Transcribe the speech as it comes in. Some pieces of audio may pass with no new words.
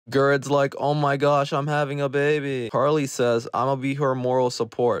Gerd's like, oh my gosh, I'm having a baby. Carly says, I'ma be her moral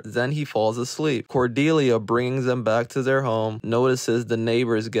support. Then he falls asleep. Cordelia brings them back to their home, notices the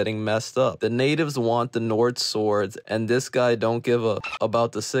neighbors getting messed up. The natives want the Nord swords, and this guy don't give a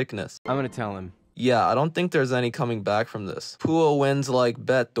about the sickness. I'm gonna tell him. Yeah, I don't think there's any coming back from this. Pua wins like,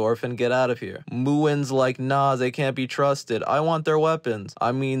 bet, Thorfinn, get out of here. Mu wins like, nah, they can't be trusted. I want their weapons.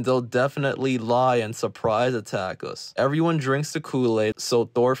 I mean, they'll definitely lie and surprise attack us. Everyone drinks the Kool-Aid, so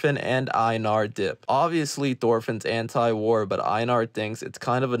Thorfinn and Einar dip. Obviously, Thorfinn's anti-war, but Einar thinks it's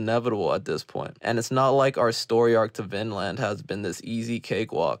kind of inevitable at this point. And it's not like our story arc to Vinland has been this easy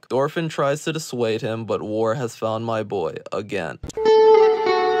cakewalk. Thorfinn tries to dissuade him, but war has found my boy, again.